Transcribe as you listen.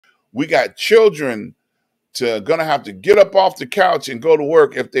We got children gonna have to get up off the couch and go to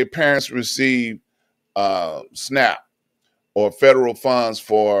work if their parents receive SNAP or federal funds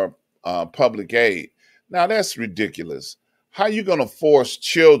for public aid. Now that's ridiculous. How you gonna force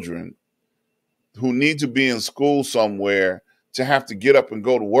children who need to be in school somewhere to have to get up and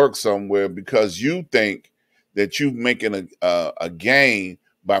go to work somewhere because you think that you're making a gain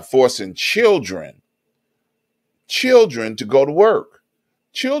by forcing children to go to work?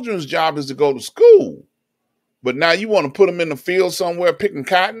 Children's job is to go to school. But now you want to put them in the field somewhere picking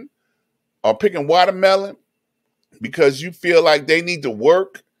cotton or picking watermelon because you feel like they need to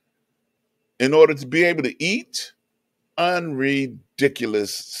work in order to be able to eat?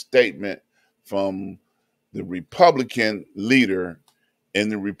 Unridiculous statement from the Republican leader in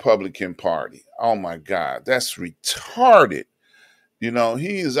the Republican Party. Oh my God, that's retarded. You know,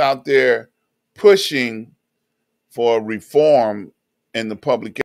 he is out there pushing for reform in the public